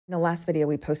In the last video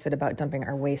we posted about dumping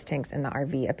our waste tanks in the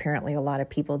RV, apparently a lot of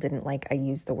people didn't like I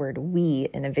used the word we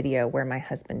in a video where my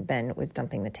husband Ben was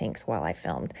dumping the tanks while I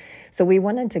filmed. So we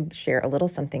wanted to share a little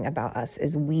something about us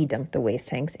as we dump the waste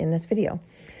tanks in this video.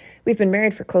 We've been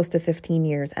married for close to 15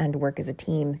 years and work as a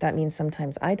team. That means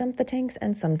sometimes I dump the tanks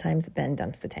and sometimes Ben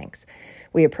dumps the tanks.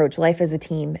 We approach life as a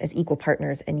team, as equal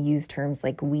partners, and use terms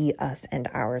like we, us, and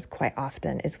ours quite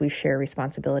often as we share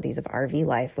responsibilities of RV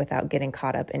life without getting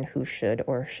caught up in who should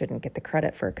or shouldn't get the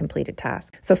credit for a completed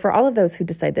task. So for all of those who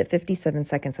decide that 57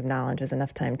 seconds of knowledge is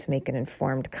enough time to make an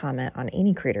informed comment on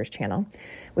any creator's channel,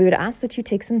 we would ask that you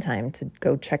take some time to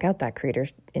go check out that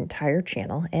creator's entire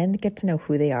channel and get to know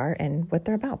who they are and what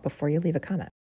they're about before you leave a comment.